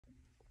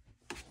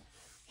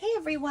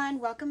everyone,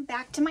 welcome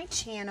back to my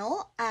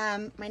channel.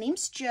 My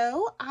name's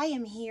Jo. I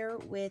am here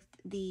with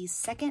the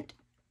second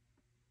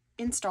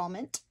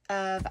installment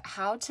of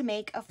how to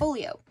make a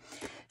folio.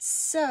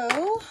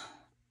 So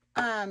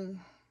I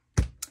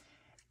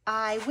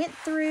went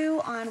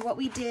through on what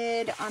we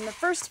did on the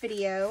first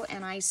video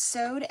and I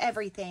sewed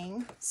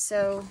everything.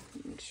 So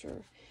make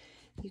sure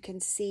you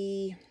can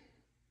see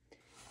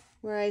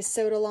where I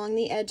sewed along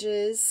the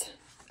edges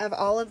of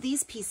all of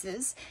these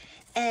pieces.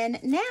 And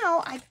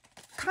now I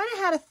kind of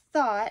had a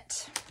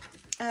thought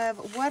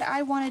of what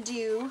I want to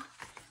do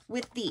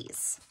with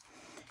these,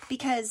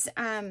 because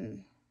I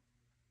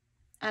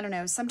don't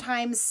know,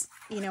 sometimes,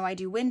 you know, I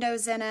do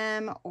windows in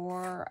them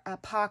or a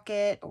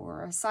pocket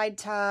or a side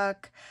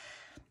tuck,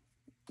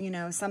 you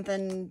know,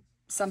 something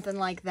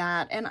like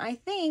that. And I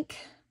think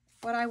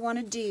what I want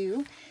to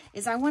do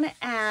is I want to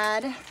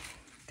add,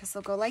 because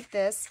they'll go like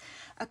this,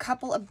 a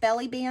couple of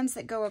belly bands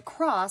that go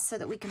across so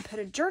that we can put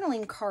a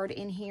journaling card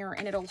in here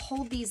and it'll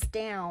hold these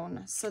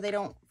down so they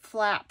don't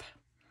flap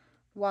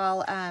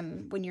while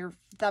when you're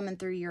thumbing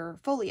through your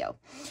folio.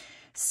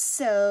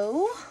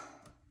 So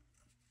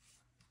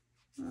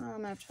I'm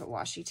gonna have to put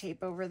washi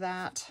tape over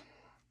that.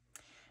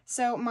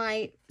 So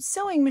my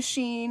sewing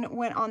machine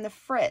went on the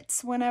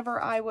fritz whenever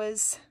I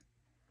was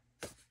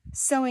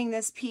sewing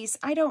this piece.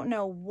 I don't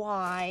know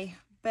why,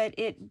 but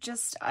it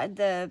just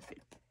the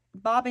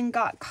bobbin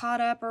got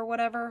caught up or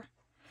whatever,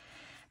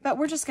 but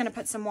we're just going to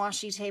put some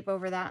washi tape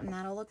over that and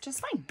that'll look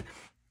just fine.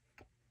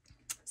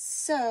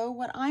 So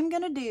what I'm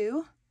going to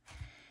do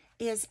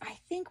is, I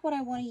think what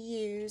I want to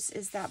use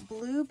is that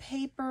blue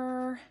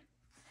paper,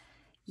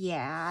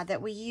 yeah,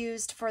 that we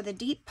used for the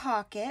deep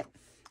pocket,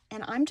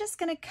 and I'm just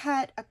going to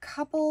cut a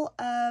couple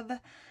of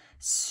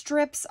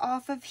strips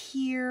off of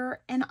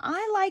here. And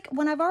I like,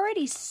 when I've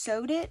already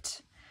sewed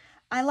it,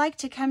 I like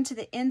to come to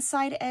the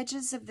inside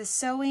edges of the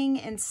sewing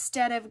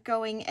instead of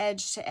going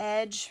edge to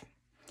edge.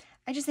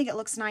 I just think it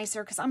looks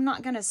nicer because I'm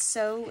not going to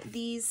sew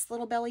these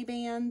little belly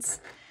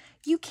bands.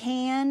 You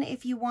can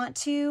if you want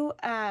to.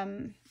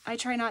 I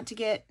try not to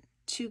get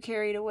too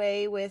carried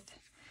away with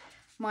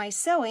my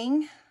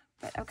sewing.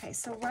 But okay,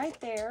 so right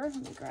there,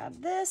 let me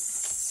grab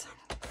this.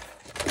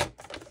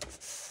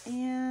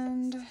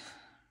 And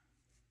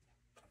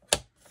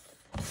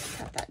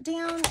cut that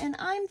down. And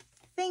I'm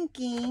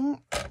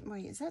thinking,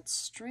 wait, is that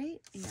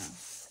straight? Yeah.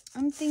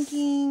 I'm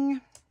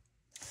thinking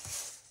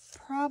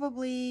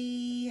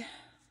probably,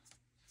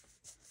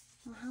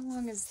 well, how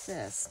long is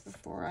this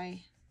before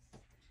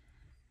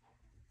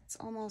it's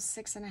almost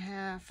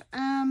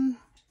 6.5.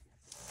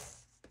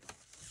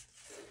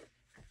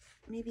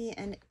 Maybe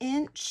an 1.5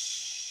 inch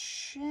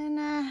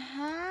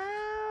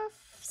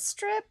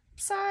strip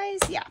size.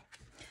 Yeah,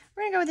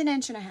 we're gonna go with an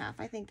 1.5 inch.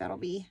 I think that'll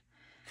be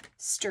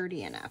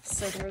sturdy enough.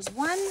 So there's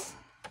one.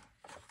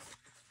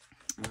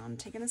 I'm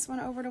taking this one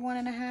over to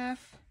 1.5,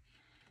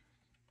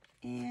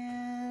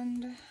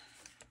 and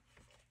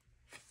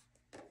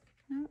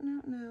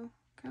no,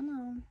 come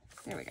on.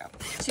 There we go,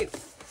 2.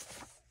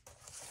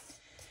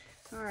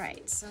 All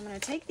right, so I'm going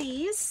to take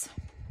these,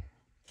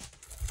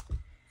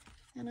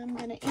 and I'm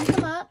going to ink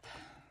them up,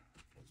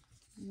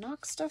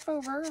 knock stuff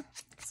over,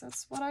 because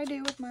that's what I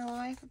do with my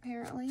life,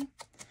 apparently,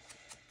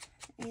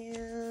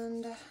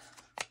 and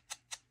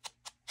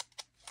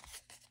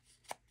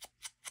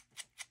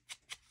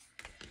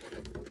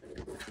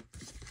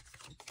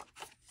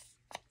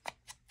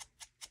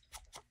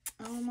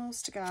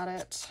almost got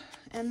it.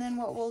 And then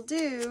what we'll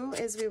do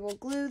is we will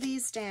glue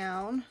these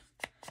down,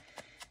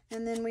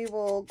 and then we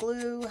will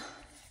glue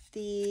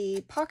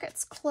the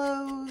pockets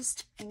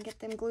closed and get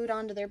them glued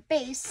onto their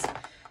base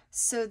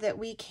so that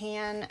we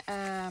can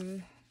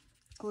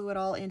glue it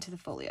all into the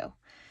folio.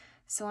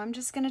 So I'm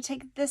just going to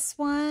take this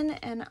one,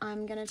 and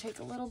I'm going to take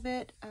a little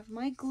bit of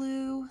my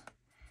glue,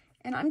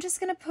 and I'm just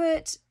going to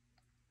put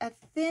a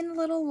thin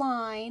little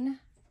line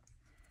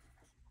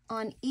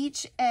on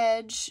each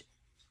edge,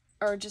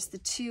 or just the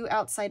 2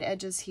 outside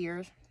edges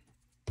here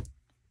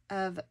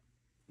of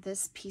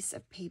this piece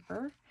of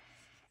paper.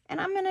 And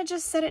I'm gonna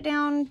just set it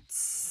down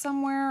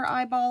somewhere,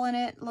 eyeballing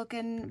it,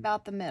 looking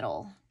about the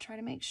middle. Try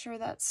to make sure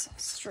that's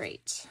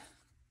straight.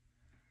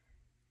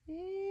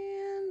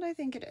 And I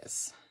think it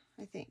is.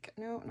 I think,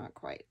 no, not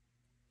quite.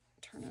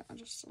 Turn it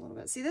just a little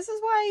bit. See, this is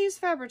why I use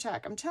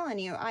Fabri-Tac. I'm telling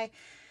you, I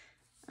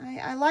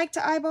like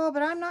to eyeball,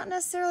 but I'm not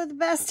necessarily the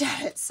best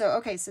at it. So,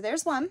 okay, so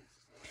there's one.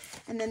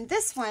 And then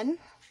this one,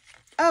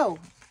 oh,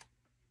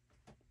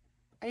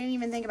 I didn't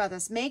even think about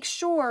this. Make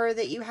sure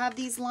that you have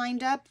these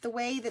lined up the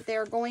way that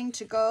they're going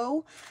to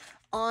go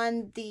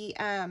on the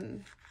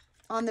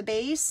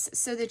base,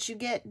 so that you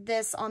get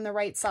this on the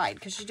right side,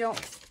 because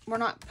we're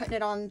not putting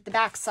it on the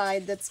back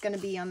side that's going to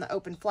be on the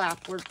open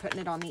flap. We're putting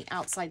it on the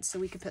outside, so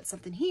we could put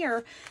something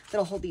here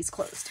that'll hold these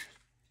closed.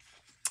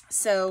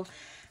 So,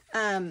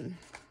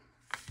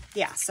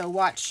 yeah, so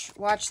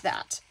watch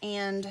that.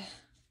 And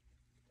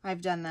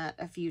I've done that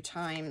a few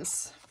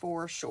times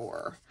for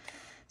sure.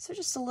 So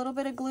just a little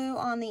bit of glue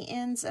on the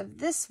ends of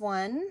this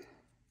one.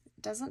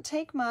 It doesn't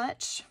take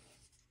much.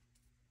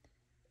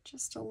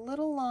 Just a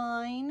little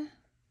line.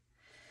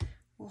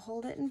 We'll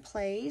hold it in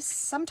place.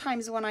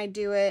 Sometimes when I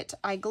do it,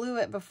 I glue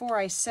it before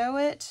I sew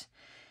it,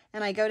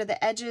 and I go to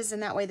the edges,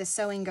 and that way the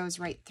sewing goes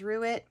right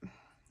through it.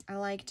 I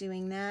like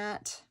doing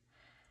that.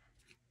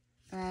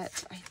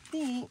 But I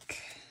think,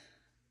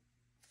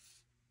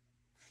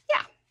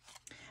 yeah.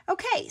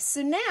 Okay,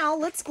 so now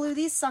let's glue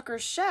these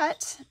suckers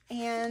shut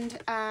and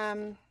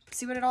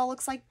see what it all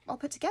looks like all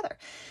put together.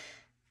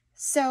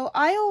 So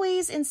I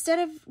always, instead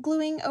of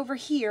gluing over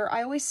here,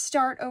 I always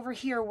start over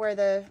here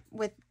where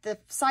with the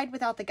side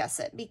without the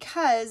gusset,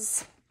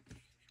 because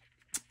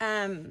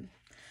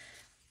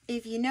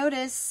if you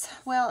notice,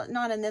 well,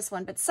 not in this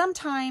one, but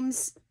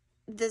sometimes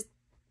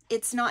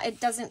it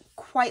doesn't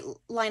quite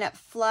line up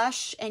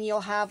flush, and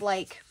you'll have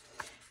like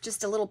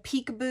just a little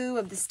peekaboo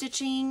of the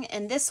stitching,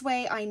 and this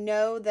way I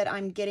know that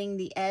I'm getting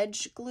the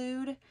edge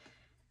glued.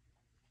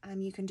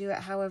 You can do it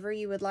however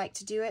you would like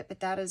to do it, but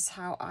that is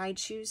how I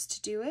choose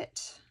to do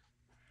it.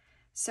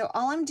 So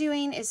all I'm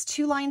doing is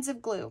 2 lines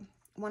of glue,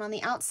 one on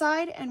the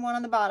outside and one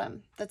on the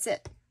bottom. That's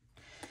it.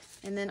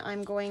 And then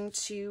I'm going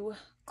to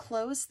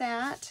close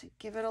that,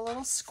 give it a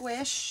little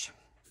squish.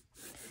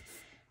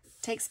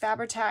 Takes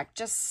Fabri-Tac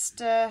just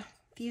a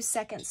few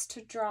seconds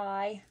to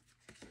dry.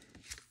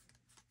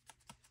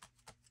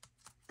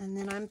 And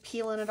then I'm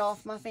peeling it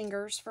off my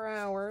fingers for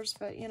hours,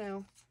 but you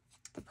know,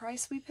 the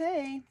price we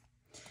pay.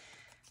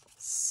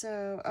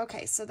 So,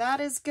 okay, so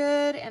that is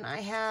good, and I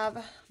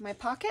have my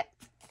pocket.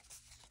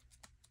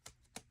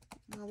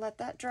 I'll let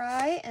that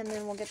dry, and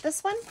then we'll get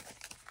this one.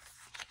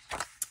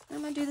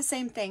 I'm going to do the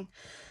same thing.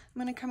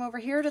 I'm going to come over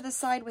here to the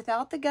side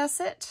without the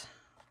gusset,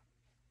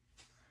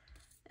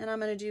 and I'm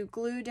going to do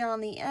glue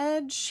down the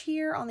edge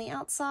here on the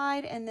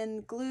outside, and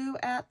then glue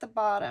at the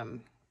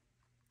bottom.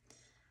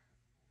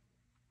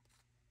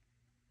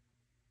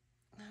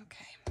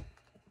 Okay,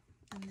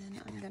 and then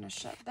I'm going to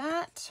shut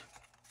that.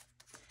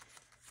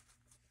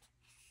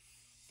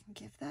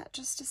 Give that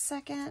just a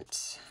second.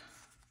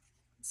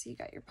 So you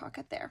got your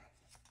pocket there.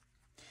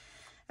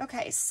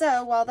 Okay,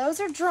 so while those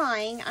are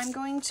drying, I'm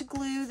going to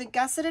glue the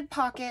gusseted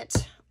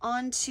pocket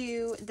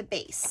onto the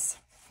base.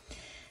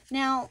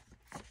 Now,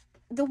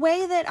 the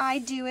way that I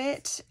do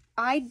it,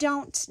 I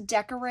don't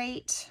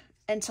decorate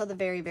until the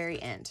very, very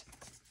end.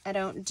 I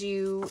don't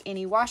do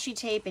any washi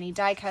tape, any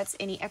die cuts,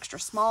 any extra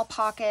small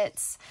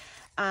pockets,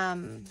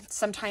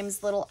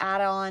 sometimes little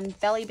add-on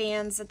belly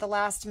bands at the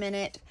last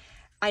minute.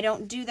 I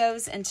don't do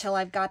those until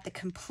I've got the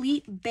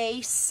complete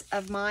base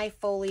of my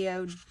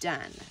folio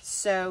done.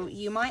 So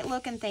you might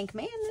look and think,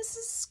 man, this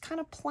is kind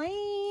of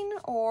plain,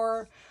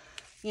 or,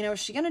 you know, is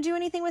she going to do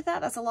anything with that?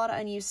 That's a lot of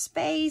unused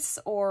space,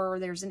 or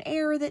there's an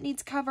error that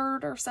needs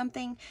covered or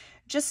something.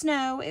 Just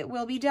know it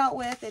will be dealt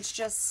with. It's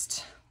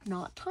just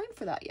not time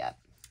for that yet.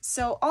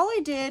 So all I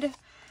did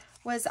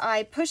was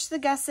I pushed the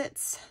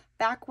gussets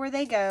back where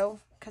they go,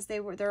 because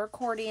they're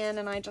accordion,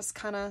 and I just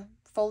kind of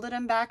folded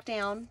them back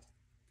down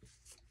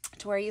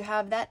to where you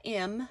have that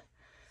M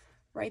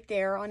right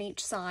there on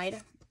each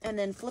side, and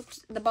then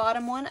flipped the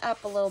bottom one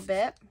up a little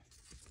bit.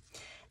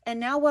 And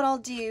now what I'll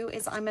do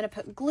is I'm going to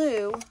put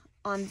glue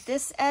on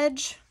this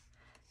edge,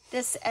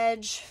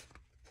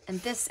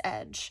 and this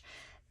edge,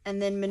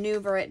 and then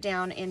maneuver it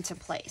down into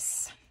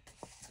place.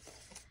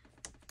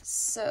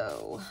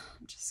 So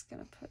I'm just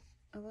going to put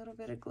a little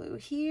bit of glue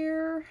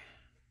here,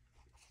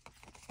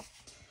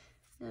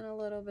 and a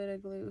little bit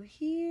of glue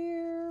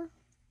here.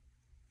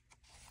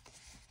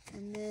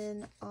 And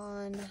then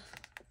on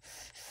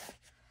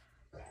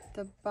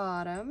the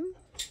bottom.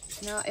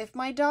 Now, if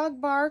my dog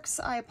barks,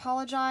 I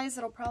apologize.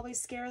 It'll probably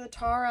scare the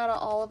tar out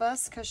of all of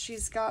us because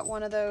she's got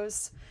one of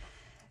those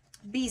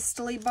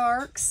beastly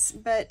barks.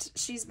 But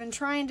she's been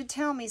trying to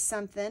tell me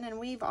something, and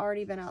we've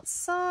already been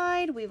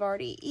outside. We've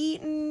already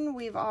eaten.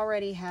 We've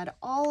already had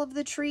all of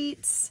the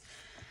treats.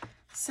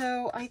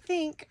 So I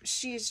think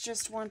she's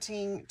just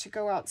wanting to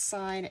go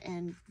outside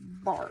and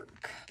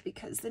bark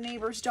because the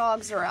neighbors'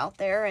 dogs are out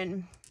there,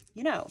 and,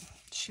 you know,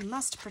 she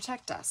must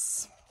protect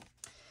us.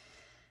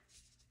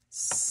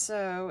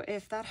 So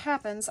if that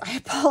happens, I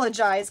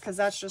apologize, because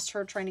that's just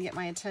her trying to get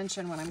my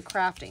attention when I'm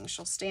crafting.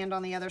 She'll stand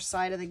on the other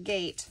side of the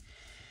gate,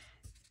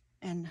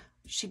 and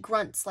she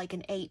grunts like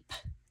an ape.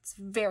 It's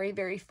very,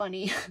 very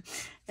funny.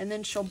 And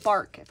then she'll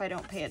bark if I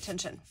don't pay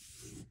attention.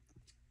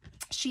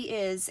 She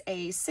is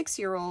a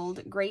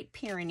 6-year-old Great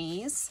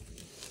Pyrenees,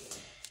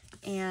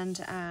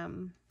 and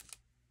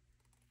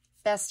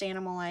best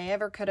animal I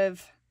ever could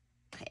have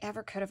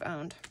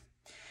owned.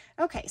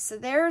 Okay, so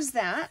there's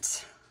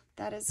that.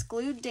 That is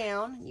glued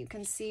down. You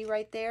can see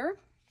right there.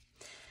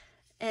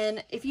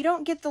 And if you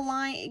don't get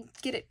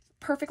it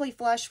perfectly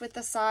flush with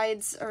the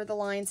sides or the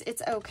lines,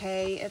 it's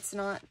okay. It's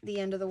not the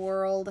end of the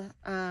world.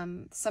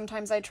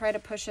 Sometimes I try to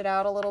push it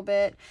out a little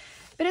bit.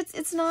 But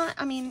it's not,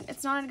 I mean,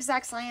 it's not an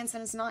exact science,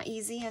 and it's not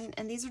easy,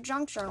 and these are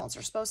junk journals.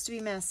 They're supposed to be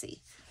messy,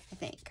 I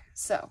think.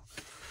 So,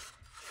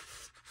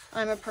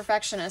 I'm a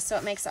perfectionist, so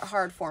it makes it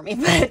hard for me,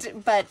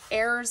 but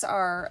errors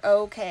are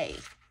okay.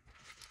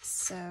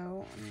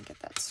 So, let me get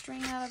that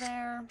string out of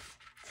there.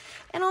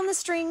 And on the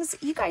strings,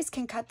 you guys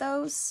can cut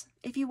those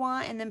if you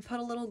want, and then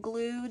put a little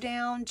glue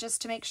down just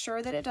to make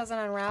sure that it doesn't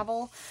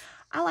unravel.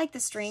 I like the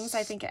strings.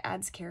 I think it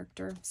adds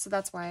character. So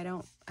that's why I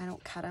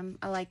don't cut them.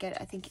 I like it.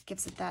 I think it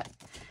gives it that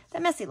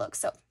messy look.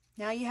 So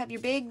now you have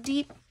your big,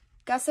 deep,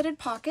 gusseted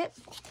pocket.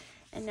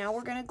 And now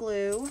we're going to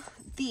glue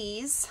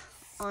these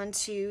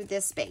onto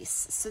this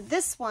base. So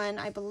this one,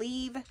 I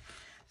believe,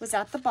 was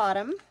at the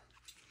bottom.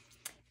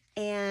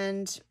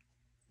 And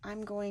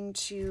I'm going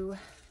to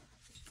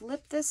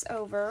flip this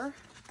over.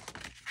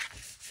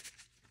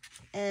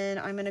 And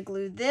I'm going to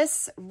glue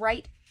this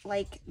right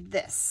like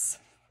this.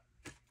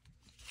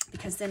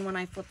 Because then when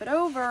I flip it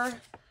over,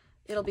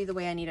 it'll be the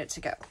way I need it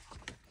to go.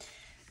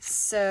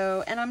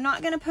 So, and I'm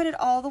not going to put it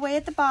all the way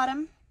at the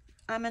bottom.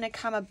 I'm going to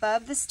come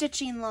above the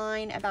stitching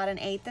line about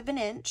 1/8 of an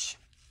inch.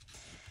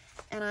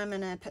 And I'm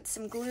going to put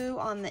some glue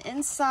on the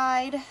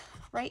inside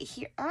right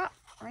here.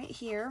 Right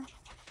here.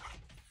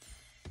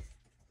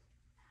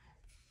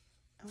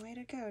 Way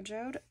to go,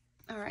 Jode.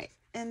 All right.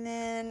 And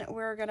then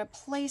we're going to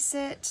place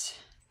it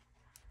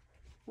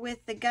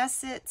with the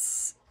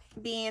gussets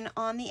being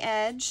on the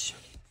edge.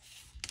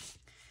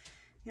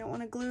 You don't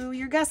want to glue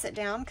your gusset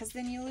down because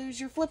then you lose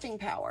your flipping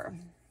power.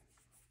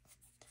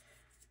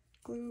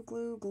 Glue,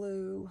 glue,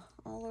 glue.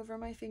 All over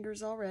my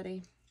fingers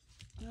already.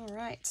 All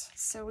right,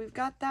 so we've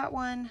got that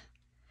one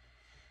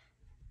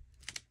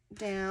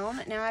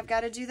down. Now I've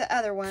got to do the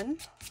other one.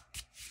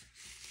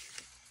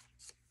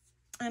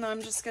 And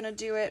I'm just going to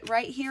do it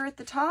right here at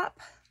the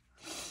top.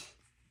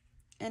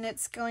 And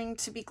it's going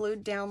to be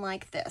glued down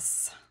like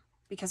this.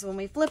 Because when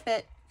we flip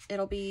it,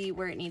 it'll be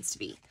where it needs to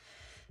be.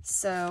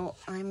 So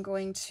I'm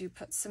going to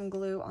put some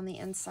glue on the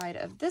inside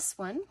of this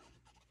one.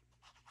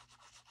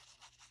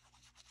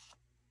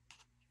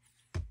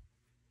 I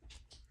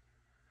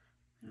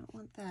don't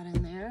want that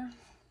in there.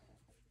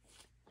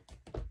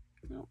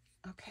 Nope,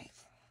 okay.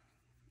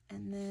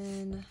 And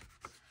then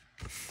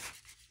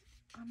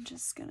I'm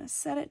just gonna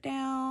set it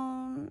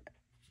down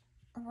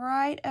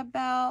right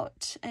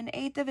about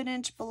 1/8 of an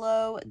inch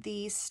below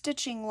the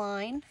stitching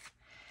line.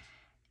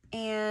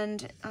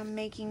 And I'm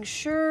making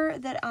sure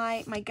that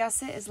my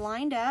gusset is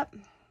lined up.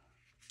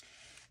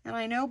 And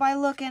I know by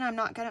looking, I'm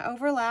not going to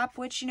overlap,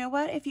 which, you know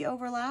what? If you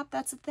overlap,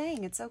 that's a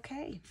thing. It's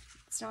okay.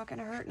 It's not going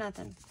to hurt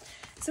nothing.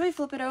 So we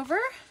flip it over,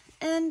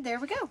 and there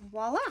we go.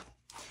 Voila.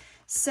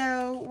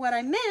 So what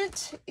I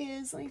meant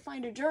is, let me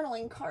find a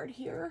journaling card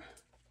here.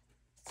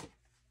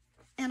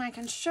 And I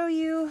can show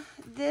you,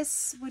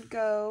 this would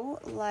go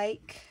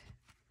like,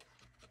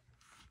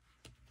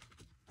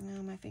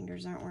 no, my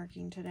fingers aren't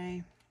working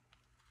today.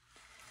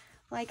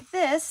 Like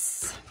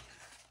this,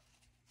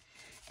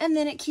 and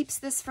then it keeps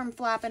this from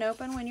flapping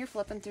open when you're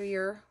flipping through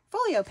your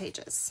folio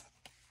pages.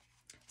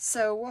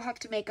 So we'll have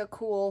to make a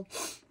cool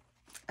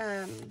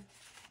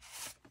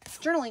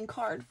journaling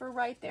card for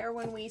right there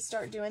when we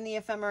start doing the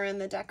ephemera and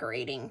the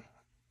decorating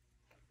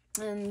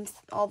and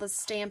all the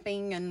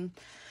stamping and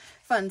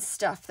fun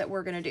stuff that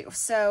we're going to do.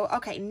 So,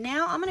 okay,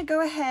 now I'm going to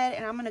go ahead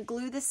and I'm going to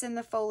glue this in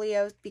the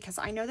folio because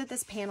I know that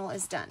this panel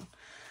is done.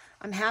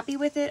 I'm happy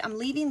with it. I'm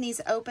leaving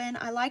these open.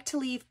 I like to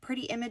leave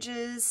pretty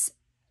images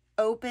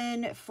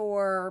open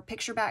for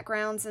picture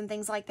backgrounds and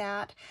things like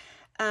that.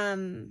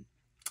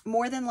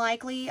 More than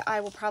likely, I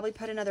will probably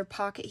put another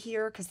pocket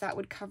here because that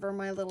would cover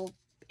my little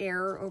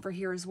air over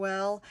here as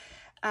well.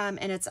 And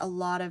it's a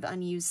lot of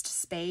unused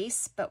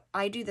space, but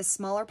I do the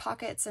smaller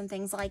pockets and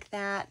things like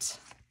that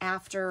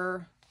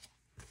after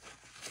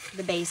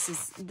the base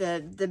is,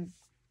 the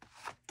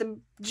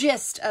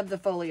gist of the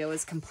folio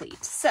is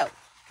complete. So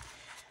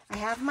I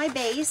have my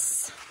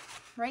base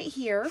right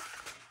here,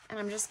 and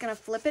I'm just going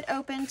to flip it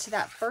open to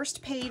that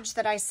first page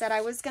that I said I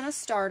was going to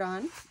start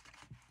on.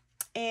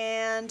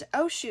 And,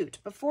 oh shoot,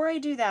 before I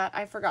do that,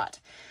 I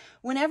forgot.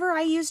 Whenever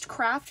I used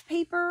craft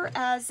paper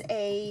as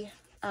a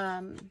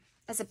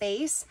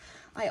base,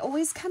 I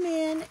always come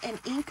in and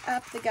ink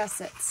up the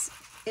gussets.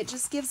 It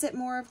just gives it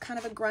more of kind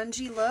of a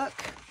grungy look.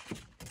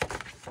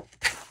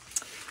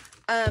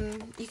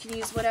 You can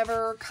use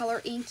whatever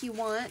color ink you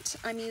want.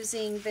 I'm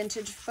using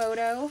Vintage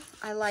Photo.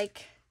 I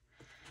like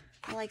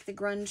the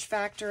grunge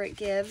factor it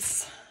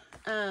gives.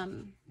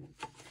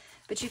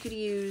 But you could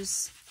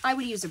use, I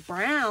would use a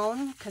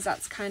brown because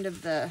that's kind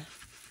of the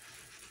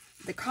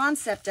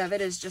concept of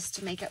it is just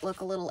to make it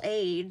look a little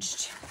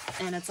aged,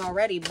 and it's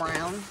already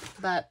brown,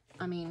 but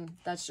I mean,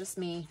 that's just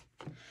me.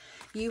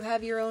 You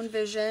have your own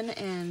vision,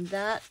 and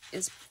that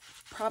is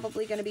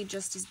probably going to be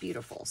just as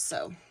beautiful.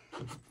 So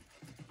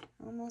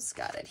almost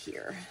got it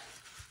here.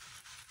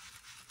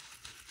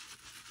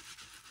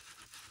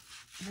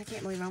 I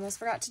can't believe I almost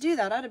forgot to do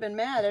that. I'd have been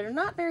mad. They're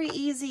not very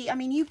easy. I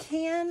mean, you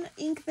can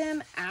ink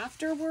them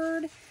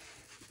afterward,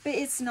 but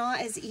it's not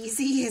as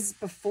easy as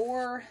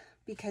before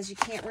because you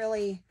can't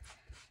really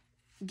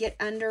get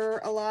under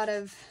a lot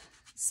of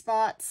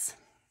spots.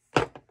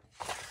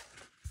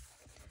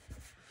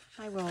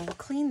 I will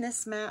clean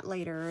this mat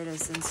later. It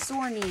is in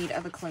sore need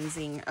of a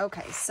cleansing.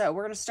 Okay, so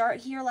we're going to start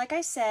here like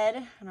I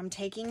said, and I'm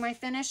taking my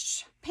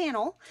finished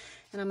panel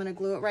and I'm going to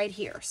glue it right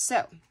here.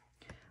 So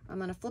I'm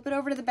going to flip it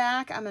over to the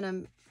back. I'm going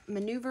to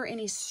maneuver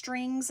any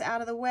strings out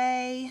of the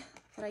way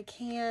that I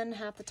can.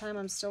 Half the time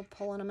I'm still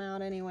pulling them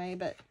out anyway,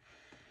 but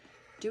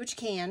do what you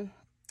can.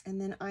 And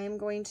then I am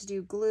going to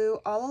do glue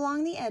all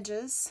along the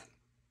edges,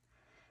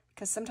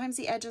 because sometimes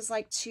the edges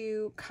like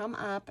to come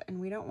up and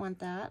we don't want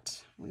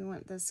that. We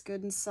want this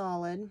good and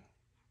solid.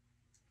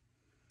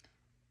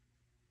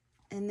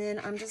 And then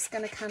I'm just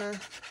going to kind of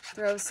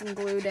throw some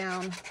glue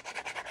down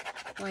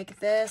like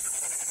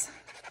this.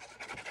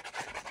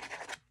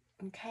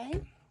 Okay.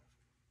 And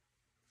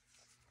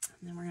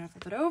then we're going to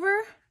flip it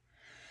over.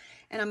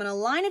 And I'm going to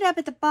line it up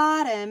at the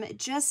bottom,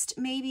 just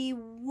maybe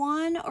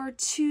 1 or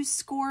 2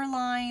 score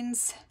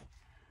lines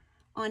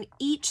on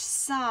each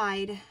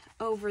side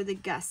over the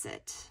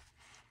gusset.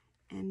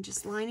 And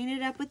just lining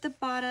it up with the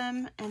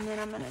bottom, and then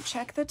I'm going to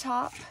check the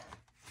top.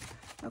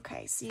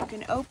 Okay, so you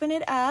can open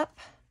it up,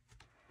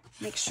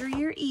 make sure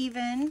you're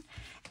even,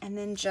 and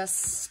then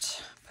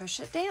just push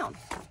it down.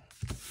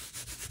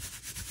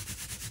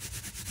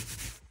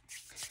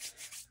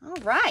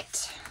 All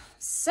right,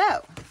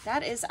 so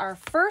that is our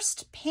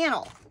first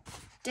panel.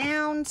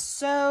 Down,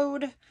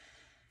 sewed,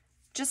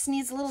 just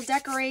needs a little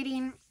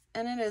decorating,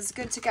 and it is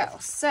good to go.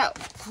 So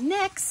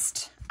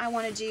next, I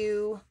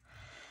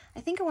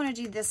think I want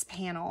to do this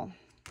panel.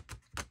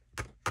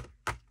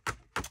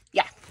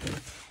 Yeah.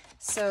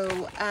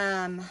 So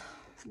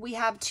we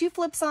have 2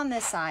 flips on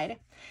this side,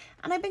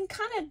 and I've been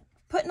kind of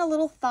putting a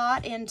little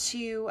thought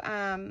into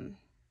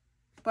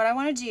what I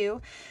want to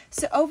do.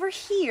 So over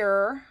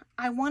here,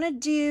 I want to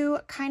do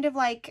kind of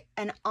like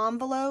an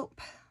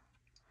envelope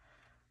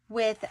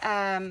with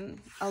a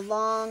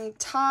long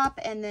top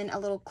and then a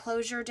little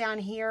closure down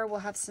here.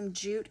 We'll have some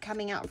jute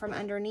coming out from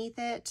underneath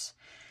it.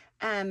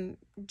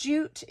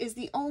 Jute is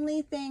the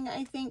only thing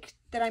I think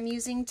that I'm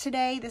using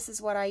today. This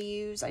is what I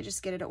use. I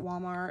just get it at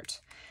Walmart.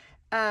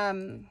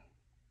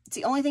 It's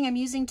the only thing I'm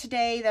using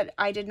today that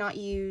I did not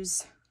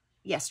use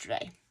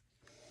yesterday.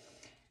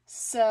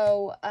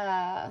 So,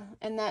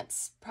 and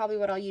that's probably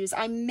what I'll use.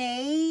 I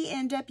may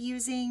end up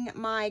using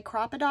my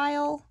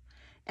crocodile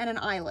and an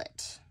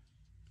eyelet,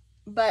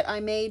 but I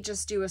may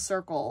just do a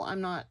circle.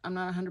 I'm not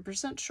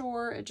 100%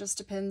 sure. It just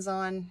depends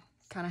on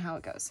kind of how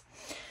it goes.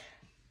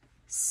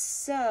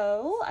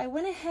 So I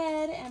went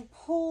ahead and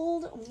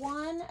pulled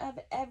 1 of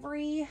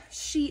every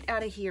sheet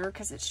out of here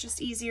because it's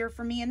just easier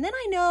for me. And then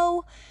I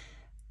know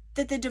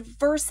that the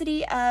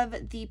diversity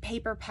of the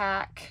paper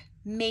pack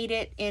made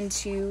it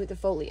into the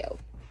folio.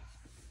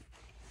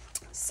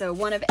 So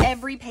 1 of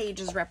every page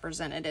is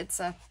represented.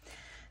 It's I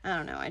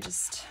don't know, I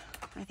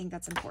think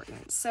that's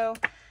important. So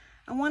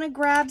I want to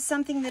grab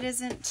something that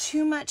isn't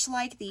too much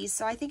like these.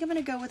 So I think I'm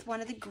going to go with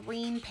one of the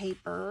green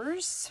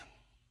papers.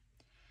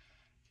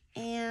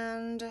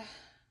 And let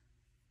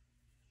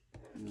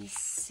me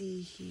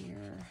see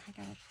here. I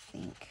gotta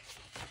think.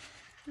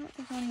 I don't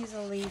think I want to use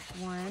a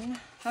leaf one.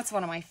 That's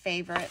one of my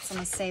favorites. I'm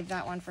gonna save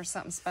that one for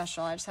something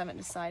special. I just haven't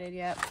decided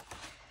yet.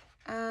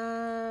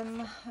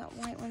 That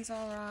white one's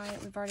all right.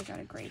 We've already got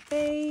a gray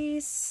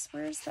base.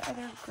 Where's the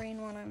other green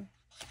one?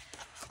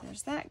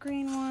 There's that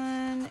green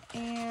one,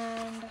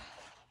 and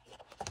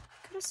I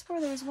could have swore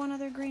there was one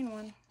other green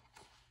one.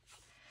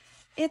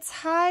 It's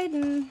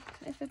hiding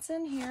if it's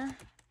in here.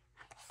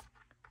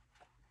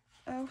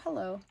 Oh,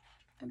 hello.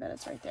 I bet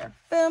it's right there.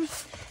 Boom.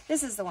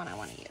 This is the one I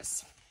want to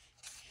use.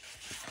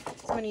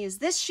 So I'm going to use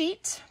this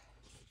sheet,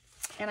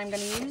 and I'm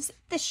going to use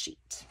this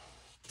sheet.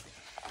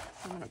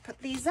 I'm going to put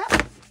these up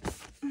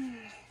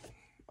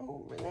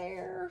over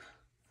there.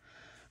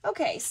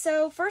 Okay,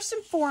 so first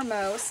and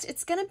foremost,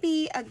 it's going to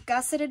be a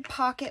gusseted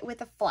pocket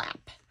with a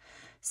flap.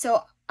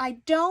 So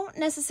I don't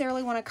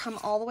necessarily want to come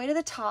all the way to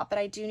the top, but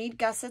I do need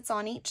gussets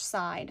on each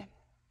side.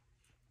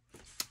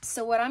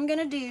 So what I'm going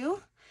to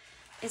do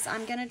is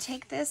I'm going to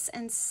take this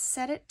and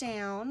set it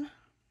down.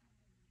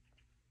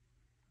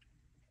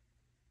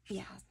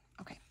 Yeah,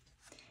 okay.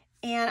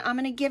 And I'm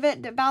going to give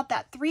it about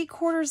that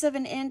 3/4 of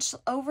an inch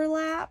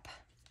overlap.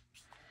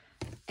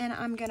 And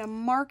I'm going to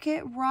mark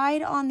it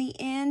right on the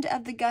end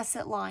of the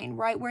gusset line,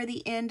 right where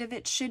the end of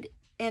it should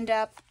end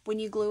up when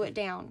you glue it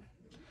down.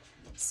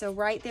 So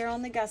right there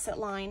on the gusset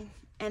line.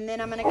 And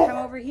then I'm going to come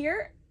over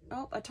here.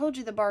 Oh, I told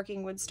you the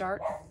barking would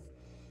start.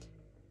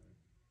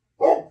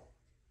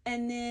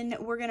 And then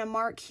we're going to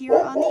mark here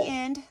on the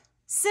end.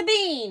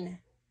 Sabine,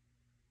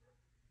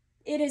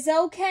 it is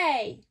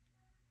okay.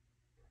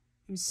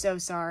 I'm so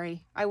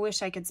sorry. I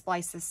wish I could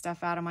splice this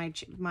stuff out of my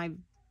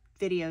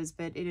videos,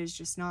 but it is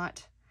just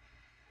not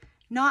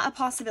a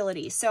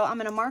possibility. So I'm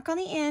going to mark on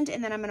the end,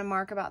 and then I'm going to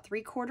mark about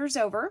 3/4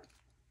 over.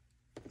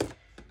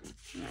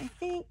 And I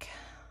think,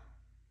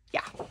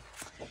 yeah.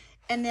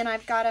 And then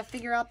I've got to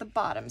figure out the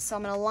bottom. So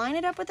I'm going to line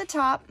it up with the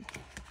top.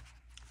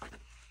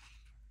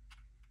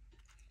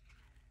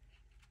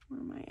 Where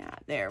am I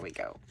at? There we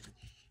go.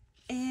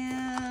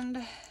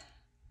 And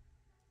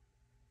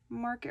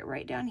mark it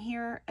right down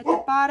here at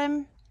the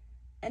bottom.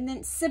 And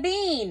then,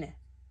 Sabine,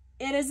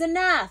 it is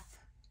enough.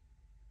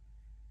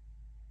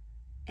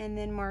 And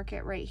then mark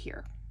it right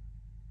here.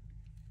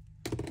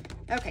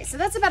 Okay, so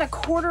that's about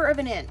 1/4 of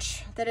an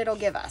inch that it'll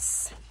give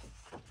us.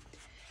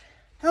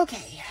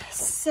 Okay,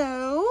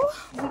 so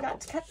we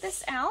got to cut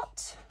this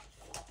out.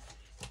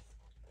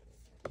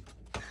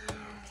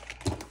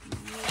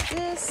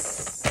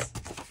 This.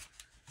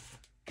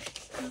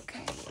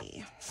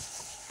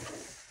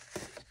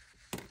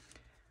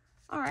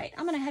 All right,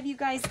 I'm gonna have you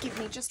guys give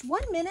me just 1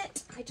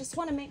 minute. I just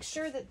wanna make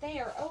sure that they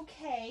are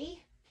okay.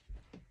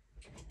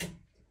 I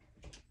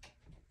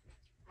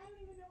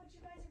don't even know what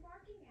you guys are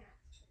barking at.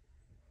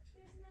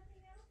 There's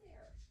nothing out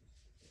there.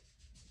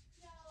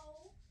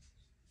 No,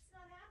 it's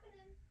not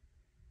happening.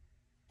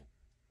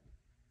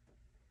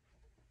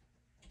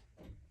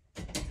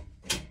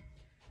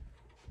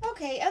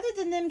 Okay, other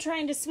than them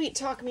trying to sweet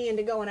talk me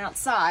into going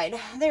outside,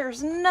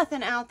 there's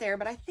nothing out there,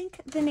 but I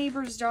think the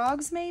neighbor's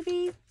dogs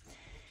maybe,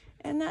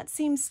 and that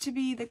seems to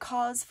be the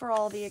cause for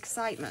all the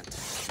excitement.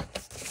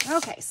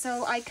 Okay,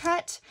 so I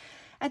cut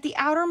at the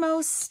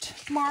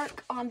outermost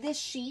mark on this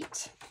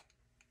sheet,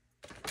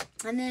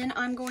 and then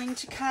I'm going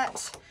to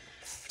cut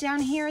down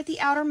here at the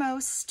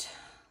outermost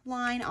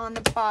line on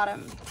the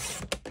bottom.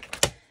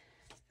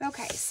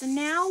 Okay, so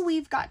now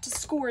we've got to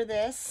score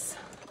this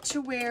to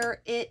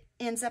where it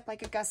ends up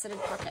like a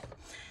gusseted pocket.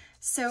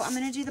 So I'm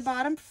going to do the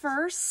bottom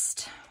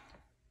first,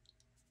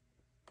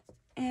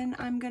 and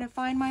I'm going to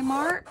find my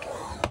mark,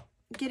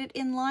 get it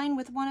in line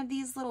with one of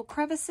these little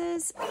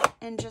crevices,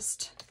 and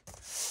just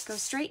go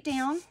straight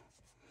down.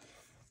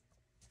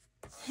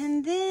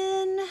 And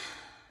then,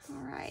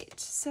 all right,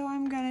 so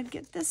I'm going to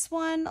get this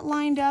one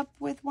lined up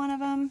with one of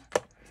them,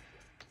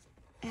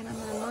 and I'm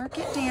going to mark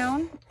it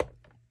down.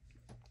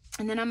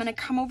 And then I'm going to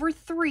come over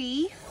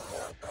 3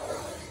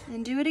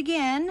 and do it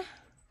again,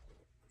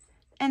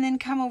 and then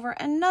come over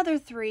another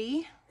 3.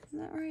 Is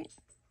that right?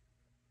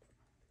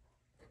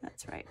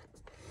 That's right.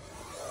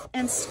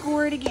 And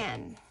score it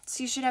again.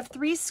 So you should have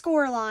 3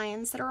 score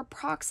lines that are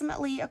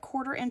approximately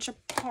 1/4 inch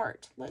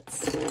apart.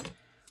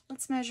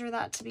 Let's measure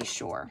that to be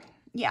sure.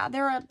 Yeah,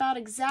 they're about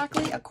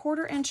exactly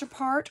 1/4 inch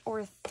apart,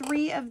 or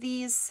 3 of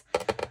these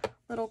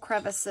little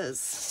crevices.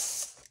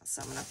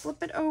 So I'm going to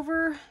flip it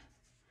over,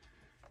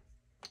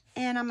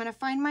 and I'm going to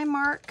find my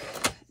mark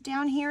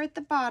down here at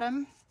the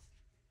bottom,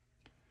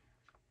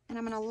 and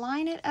I'm going to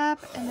line it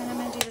up, and then I'm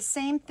going to do the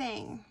same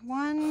thing.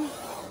 1,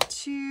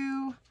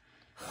 2,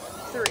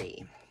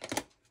 3.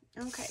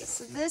 Okay,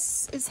 so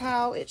this is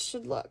how it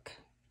should look.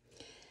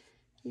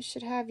 You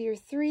should have your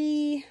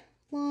 3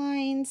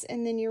 lines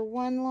and then your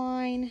 1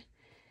 line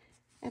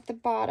at the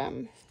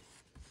bottom.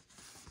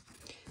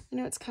 I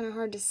know it's kind of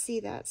hard to see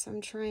that, so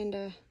I'm trying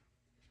to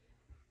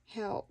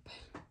help.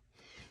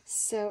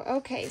 So,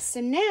 okay,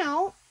 so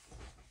now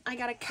I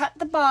got to cut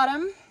the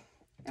bottom,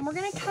 and we're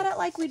going to cut it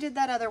like we did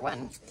that other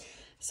one.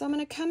 So I'm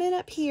going to come in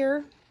up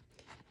here,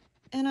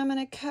 and I'm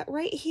going to cut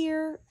right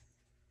here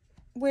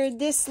where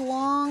this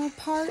long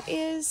part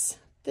is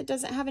that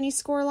doesn't have any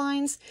score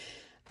lines.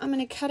 I'm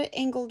going to cut it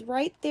angled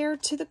right there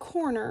to the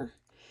corner,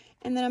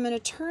 and then I'm going to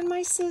turn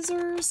my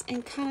scissors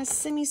and kind of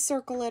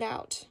semicircle it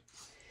out.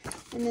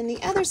 And then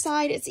the other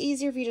side, it's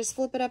easier if you just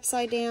flip it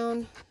upside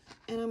down,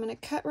 and I'm going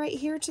to cut right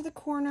here to the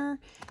corner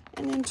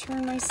and then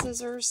turn my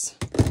scissors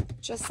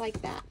just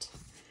like that.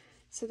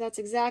 So that's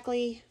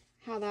exactly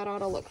how that ought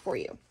to look for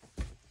you.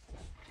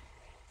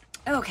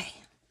 Okay.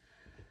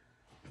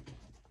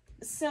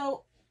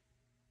 So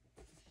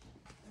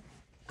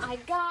I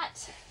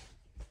got,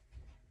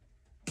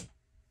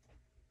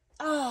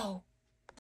 oh